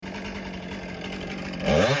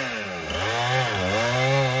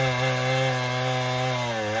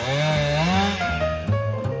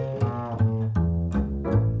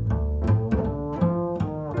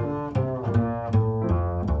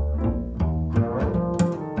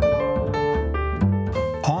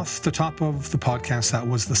Off the top of the podcast, that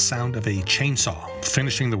was the sound of a chainsaw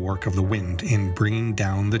finishing the work of the wind in bringing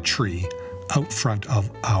down the tree out front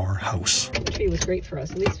of our house. The tree was great for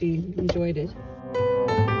us. At least we enjoyed it.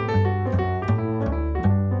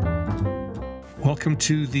 Welcome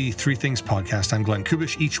to the Three Things podcast. I'm Glenn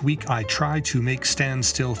Kubish. Each week I try to make stand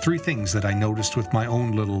still three things that I noticed with my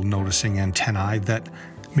own little noticing antennae that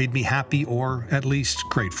made me happy or at least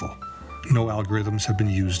grateful. No algorithms have been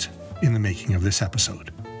used in the making of this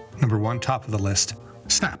episode. Number one, top of the list,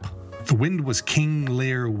 snap. The wind was King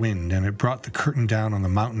Lear wind, and it brought the curtain down on the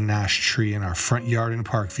mountain ash tree in our front yard in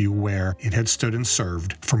Parkview, where it had stood and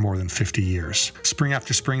served for more than 50 years. Spring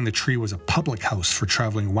after spring, the tree was a public house for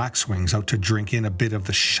traveling waxwings out to drink in a bit of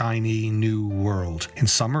the shiny new world. In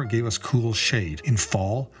summer, it gave us cool shade. In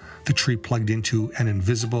fall, the tree plugged into an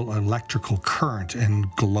invisible electrical current and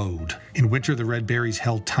glowed. In winter, the red berries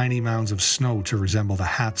held tiny mounds of snow to resemble the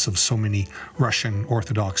hats of so many Russian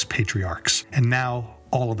Orthodox patriarchs. And now,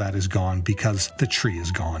 all of that is gone because the tree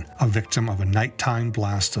is gone, a victim of a nighttime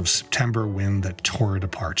blast of September wind that tore it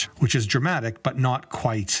apart, which is dramatic but not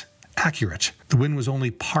quite accurate. The wind was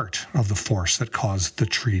only part of the force that caused the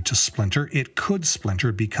tree to splinter. It could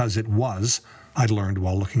splinter because it was, I learned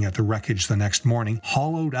while looking at the wreckage the next morning,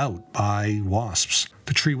 hollowed out by wasps.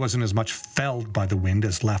 The tree wasn't as much felled by the wind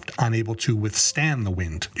as left unable to withstand the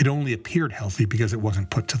wind. It only appeared healthy because it wasn't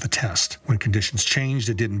put to the test. When conditions changed,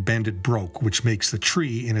 it didn't bend, it broke, which makes the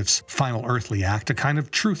tree, in its final earthly act, a kind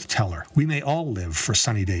of truth teller. We may all live for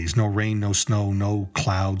sunny days, no rain, no snow, no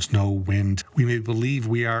clouds, no wind. We may believe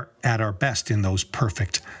we are at our best in those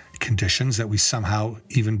perfect conditions, that we somehow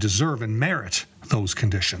even deserve and merit those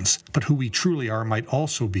conditions. But who we truly are might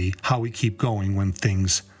also be how we keep going when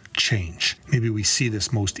things change. Maybe we see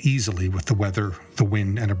this most easily with the weather, the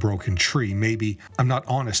wind, and a broken tree. Maybe I'm not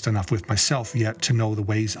honest enough with myself yet to know the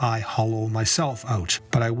ways I hollow myself out.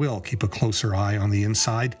 But I will keep a closer eye on the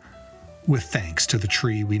inside, with thanks to the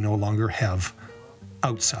tree we no longer have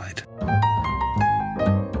outside.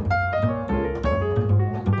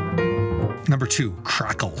 Number two,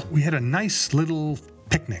 crackle. We had a nice little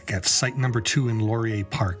picnic at site number 2 in Laurier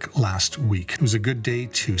Park last week. It was a good day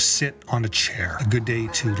to sit on a chair, a good day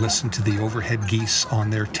to listen to the overhead geese on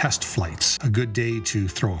their test flights, a good day to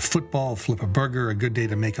throw a football, flip a burger, a good day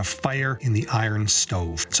to make a fire in the iron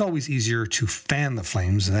stove. It's always easier to fan the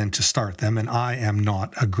flames than to start them, and I am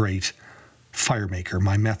not a great fire maker.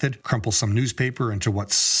 My method: crumple some newspaper into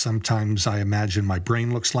what sometimes I imagine my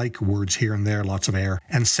brain looks like, words here and there, lots of air,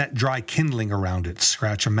 and set dry kindling around it.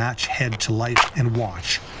 Scratch a match, head to light, and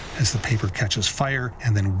watch as the paper catches fire,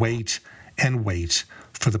 and then wait and wait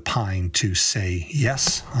for the pine to say,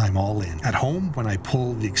 yes, I'm all in. At home, when I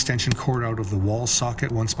pull the extension cord out of the wall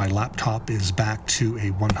socket once my laptop is back to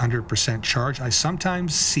a 100% charge, I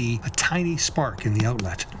sometimes see a tiny spark in the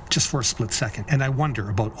outlet, just for a split second, and I wonder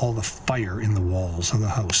about all the fire in the walls of the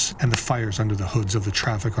house, and the fires under the hoods of the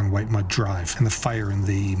traffic on White Mud Drive, and the fire in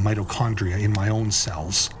the mitochondria in my own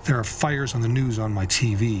cells. There are fires on the news on my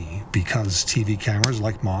TV, because TV cameras,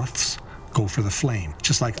 like moths, go for the flame,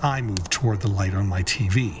 just like I move toward the light on my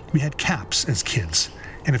TV. We had caps as kids,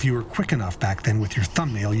 and if you were quick enough back then with your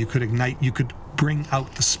thumbnail, you could ignite, you could bring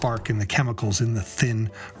out the spark in the chemicals in the thin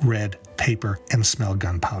red paper and smell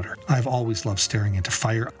gunpowder. I've always loved staring into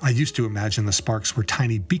fire. I used to imagine the sparks were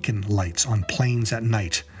tiny beacon lights on planes at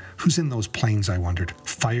night. Who's in those planes, I wondered.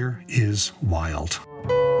 Fire is wild.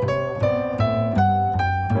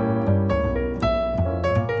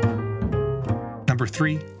 Number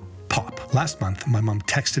 3, pop. Last month, my mom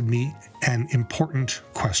texted me an important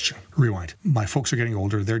question. Rewind. My folks are getting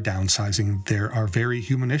older, they're downsizing, there are very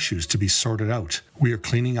human issues to be sorted out. We are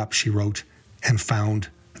cleaning up, she wrote, and found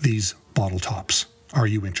these bottle tops. Are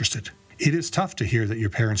you interested? It is tough to hear that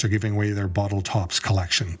your parents are giving away their bottle tops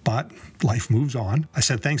collection, but life moves on. I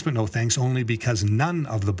said thanks but no thanks, only because none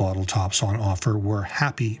of the bottle tops on offer were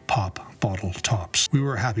Happy Pop bottle tops. We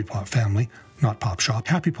were a Happy Pop family, not Pop Shop.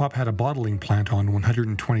 Happy Pop had a bottling plant on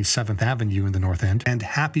 127th Avenue in the North End, and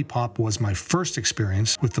Happy Pop was my first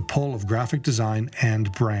experience with the pull of graphic design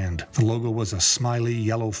and brand. The logo was a smiley,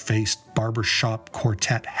 yellow-faced, barbershop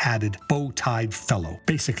quartet-hatted, bow-tied fellow,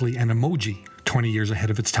 basically an emoji 20 years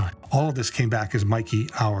ahead of its time. All of this came back as Mikey,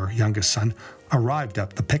 our youngest son, arrived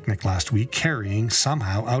at the picnic last week carrying,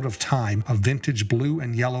 somehow out of time, a vintage blue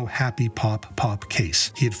and yellow Happy Pop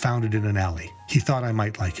case. He had found it in an alley. He thought I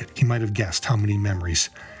might like it. He might have guessed how many memories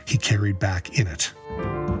he carried back in it.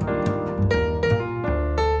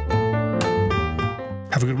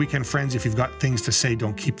 Have a good weekend, friends. If you've got things to say,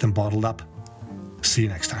 don't keep them bottled up. See you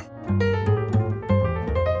next time.